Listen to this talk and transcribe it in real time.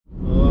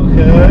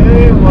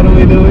Okay, what are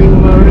we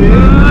doing, Marie?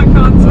 I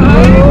can't say.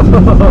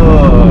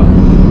 Oh.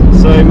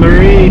 So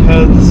Marie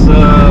has,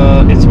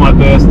 it's my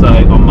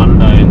birthday on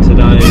Monday and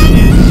today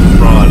is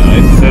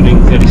Friday,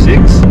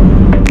 13:36.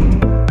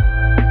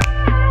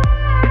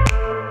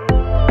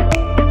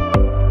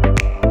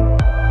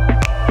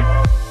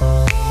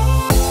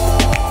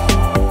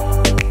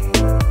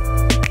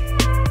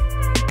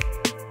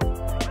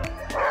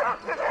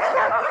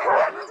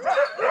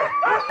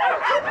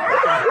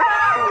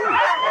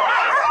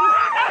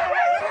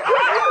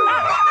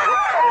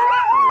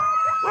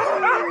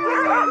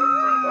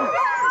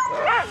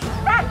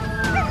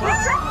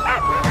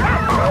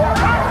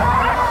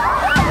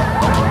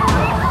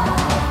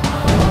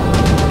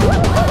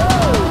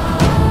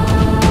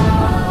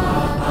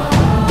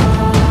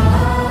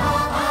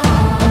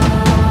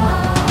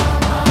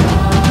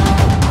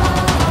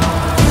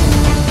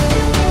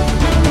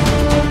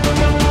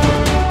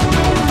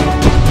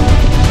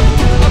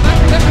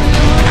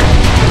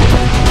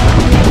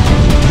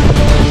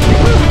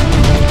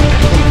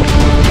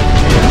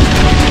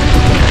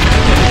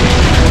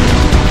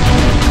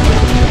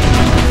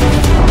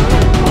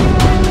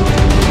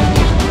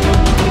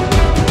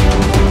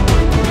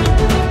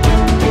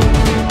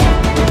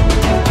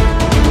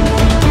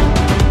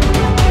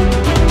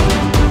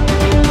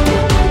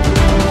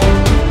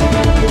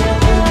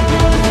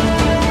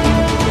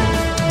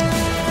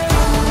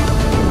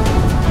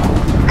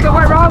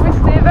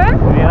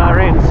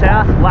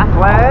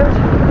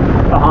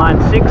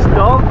 Behind 6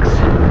 dogs,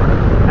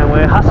 and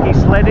we're husky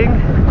sledding,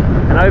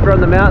 and over on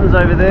the mountains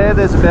over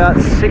there's about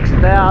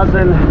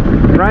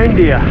 6,000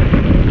 reindeer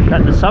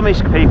at the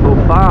Sumish people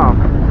farm,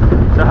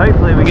 so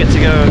hopefully we get to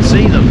go and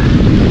see them.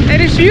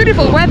 It is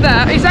beautiful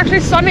weather. It's actually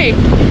sunny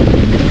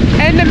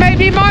and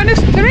maybe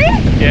 -3.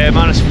 Yeah,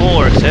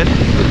 -4 it said.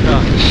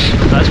 Oh,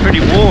 that's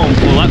pretty warm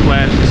for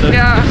Lapland. So.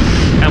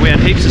 Yeah, and we had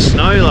heaps of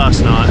snow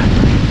last night,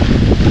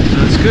 so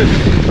it's good.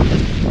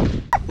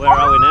 Where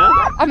are we now?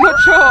 I'm not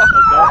sure.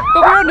 Okay.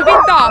 But we're on the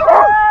vidda.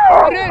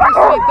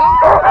 Rørosvidda.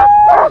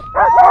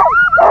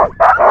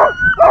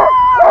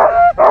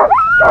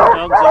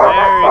 Dogs are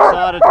very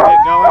excited to get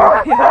going.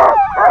 Yeah.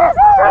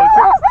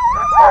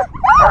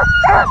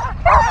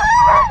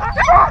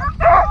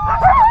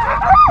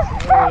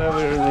 Oh,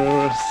 we're in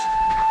Røros.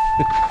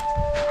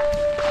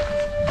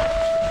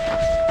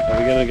 Are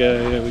we gonna go?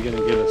 Are we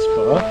gonna get a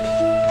spot?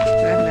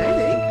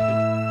 Maybe.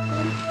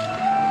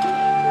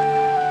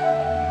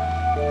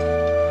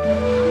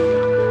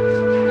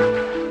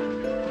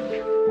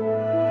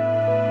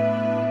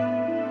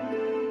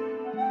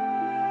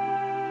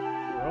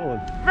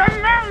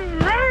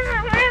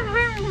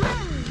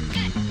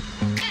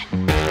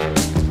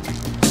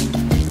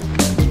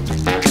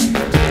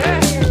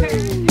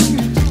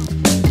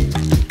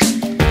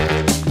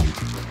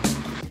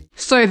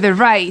 So the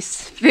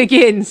race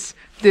begins.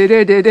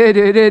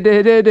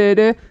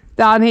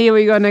 Down here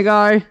we're gonna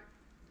go.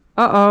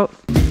 Uh-oh.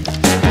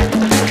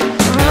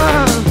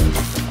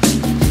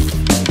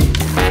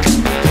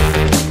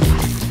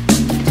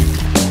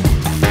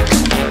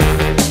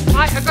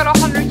 Right, I've got a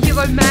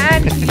 100-kilo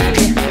man here.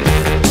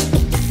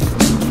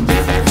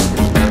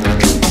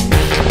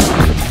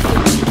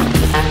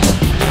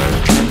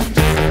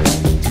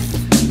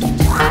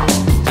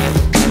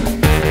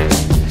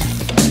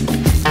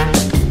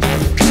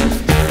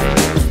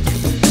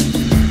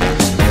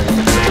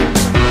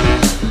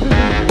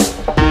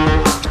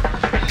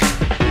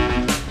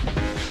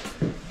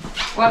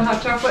 One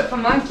hot chocolate for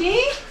Monkey,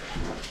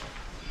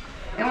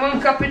 and one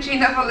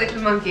cappuccino for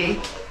Little Monkey,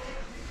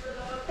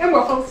 and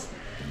waffles.